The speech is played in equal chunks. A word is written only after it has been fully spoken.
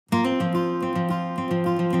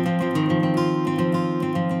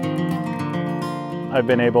I've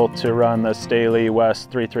been able to run the Staley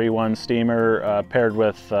West 331 steamer paired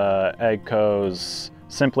with AGCO's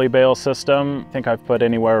SimplEbale system. I think I've put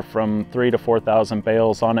anywhere from 3,000 to 4,000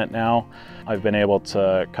 bales on it now. I've been able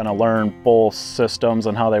to kind of learn both systems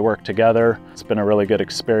and how they work together. It's been a really good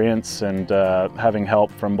experience, and having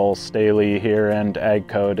help from both Staley here and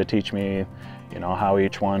AGCO to teach me, you know, how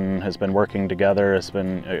each one has been working together has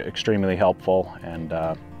been extremely helpful. And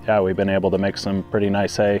yeah, we've been able to make some pretty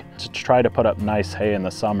nice hay. To try to put up nice hay in the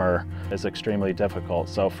summer is extremely difficult.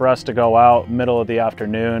 So for us to go out middle of the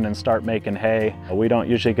afternoon and start making hay, we don't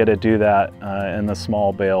usually get to do that in the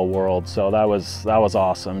small bale world. So that was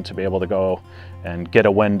awesome to be able to go and get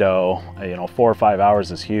a window. You know, 4 or 5 hours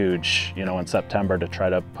is huge, you know, in September to try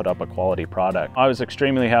to put up a quality product. I was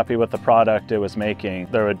extremely happy with the product it was making.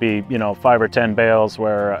 There would be, you know, 5 or 10 bales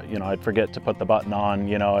where, you know, I'd forget to put the button on,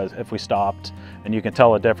 you know, if we stopped, and you can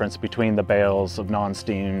tell a difference between the bales of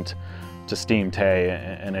non-steamed to steamed hay,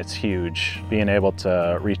 and it's huge. Being able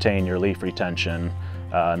to retain your leaf retention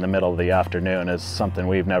in the middle of the afternoon is something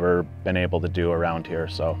we've never been able to do around here.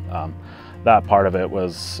 So that part of it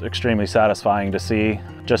was extremely satisfying to see.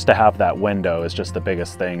 Just to have that window is just the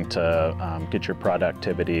biggest thing to get your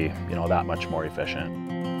productivity, you know, that much more efficient.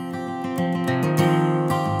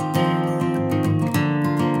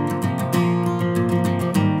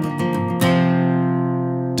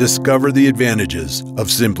 Discover the advantages of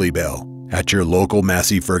SimplEbale at your local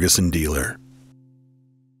Massey Ferguson dealer.